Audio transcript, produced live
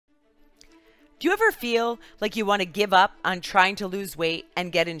Do you ever feel like you want to give up on trying to lose weight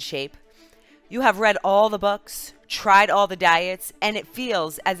and get in shape? You have read all the books, tried all the diets, and it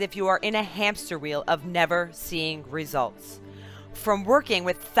feels as if you are in a hamster wheel of never seeing results. From working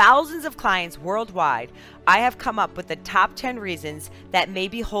with thousands of clients worldwide, I have come up with the top 10 reasons that may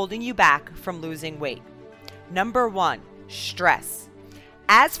be holding you back from losing weight. Number 1, stress.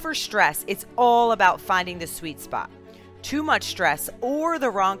 As for stress, it's all about finding the sweet spot. Too much stress or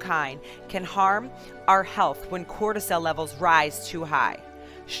the wrong kind can harm our health when cortisol levels rise too high.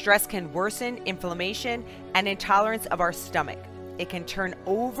 Stress can worsen inflammation and intolerance of our stomach. It can turn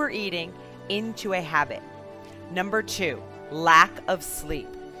overeating into a habit. Number 2, lack of sleep.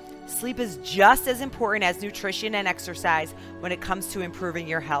 Sleep is just as important as nutrition and exercise when it comes to improving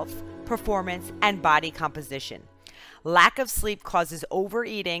your health, performance, and body composition. Lack of sleep causes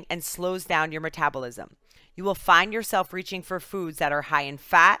overeating and slows down your metabolism. You will find yourself reaching for foods that are high in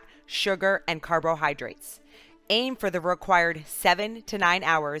fat, sugar, and carbohydrates. Aim for the required 7 to 9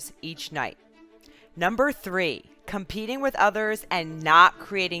 hours each night. Number 3, competing with others and not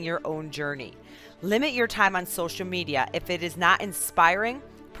creating your own journey. Limit your time on social media if it is not inspiring,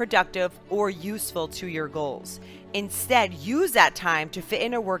 productive, or useful to your goals. Instead, use that time to fit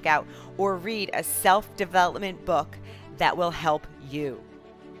in a workout or read a self-development book that will help you.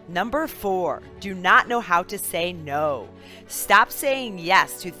 Number 4, do not know how to say no. Stop saying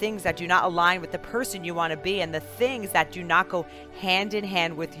yes to things that do not align with the person you want to be and the things that do not go hand in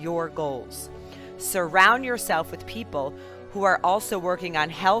hand with your goals. Surround yourself with people who are also working on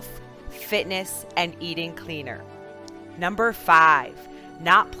health, fitness, and eating cleaner. Number 5,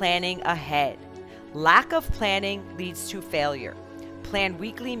 not planning ahead. Lack of planning leads to failure. Plan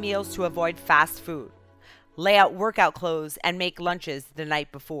weekly meals to avoid fast food. Lay out workout clothes and make lunches the night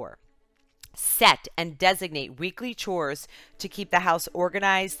before. Set and designate weekly chores to keep the house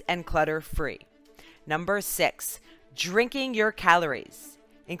organized and clutter-free. Number 6, drinking your calories,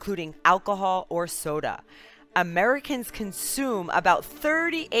 including alcohol or soda. Americans consume about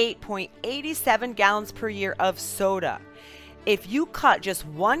 38.87 gallons per year of soda. If you cut just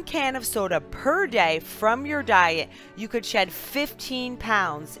 1 can of soda per day from your diet, you could shed 15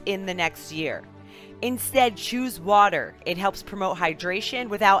 pounds in the next year. Instead, choose water. It helps promote hydration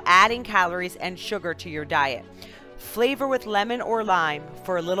without adding calories and sugar to your diet. Flavor with lemon or lime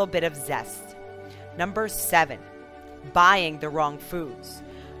for a little bit of zest. Number 7, buying the wrong foods.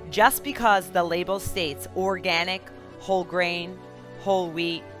 Just because the label states organic, whole grain, whole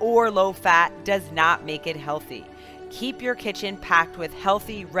wheat, or low fat does not make it healthy. Keep your kitchen packed with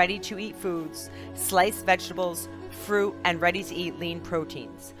healthy, ready-to-eat foods, sliced vegetables, fruit, and ready-to-eat lean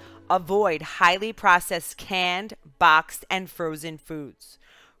proteins. Avoid highly processed canned, boxed, and frozen foods.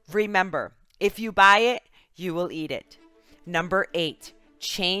 Remember, if you buy it, you will eat it. Number 8,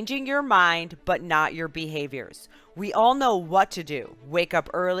 changing your mind but not your behaviors. We all know what to do. Wake up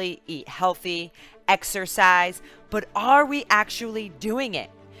early, eat healthy, exercise, but are we actually doing it?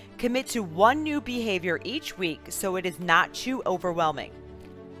 Commit to one new behavior each week so it is not too overwhelming.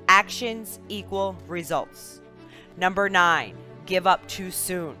 Actions equal results. Number 9, give up too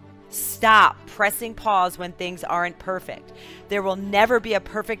soon. Stop pressing pause when things aren't perfect. There will never be a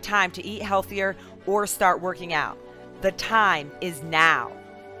perfect time to eat healthier or start working out. The time is now.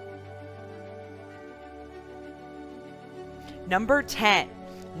 Number 10,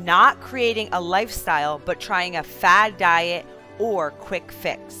 not creating a lifestyle but trying a fad diet or quick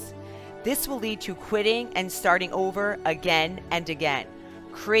fix. This will lead to quitting and starting over again and again.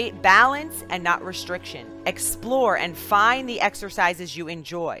 Create balance and not restriction. Explore and find the exercises you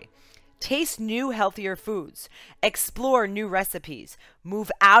enjoy. Taste new, healthier foods. Explore new recipes.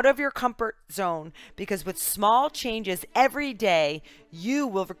 Move out of your comfort zone because with small changes every day, you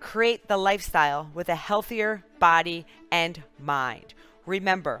will create the lifestyle with a healthier body and mind.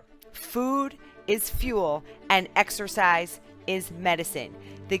 Remember, food is fuel and exercise is medicine.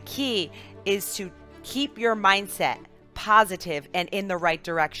 The key is to keep your mindset positive and in the right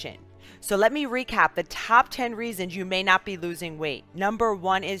direction. So let me recap the top 10 reasons you may not be losing weight. Number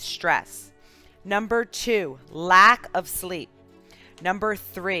 1 is stress. Number 2, lack of sleep. Number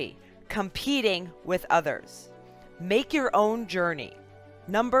 3, competing with others. Make your own journey.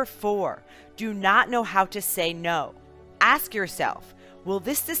 Number 4, do not know how to say no. Ask yourself, will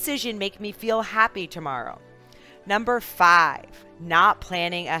this decision make me feel happy tomorrow? Number 5, not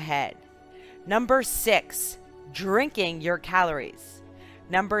planning ahead. Number 6, drinking your calories.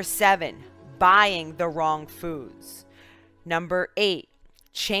 Number 7, buying the wrong foods. Number 8,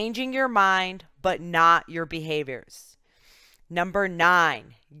 changing your mind but not your behaviors. Number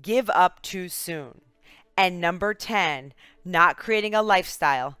 9, give up too soon. And number 10, not creating a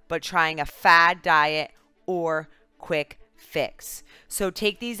lifestyle, but trying a fad diet or quick fix. So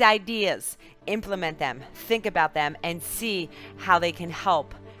take these ideas, implement them, think about them, and see how they can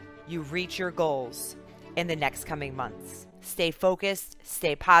help you reach your goals in the next coming months. Stay focused,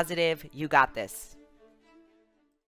 stay positive. You got this.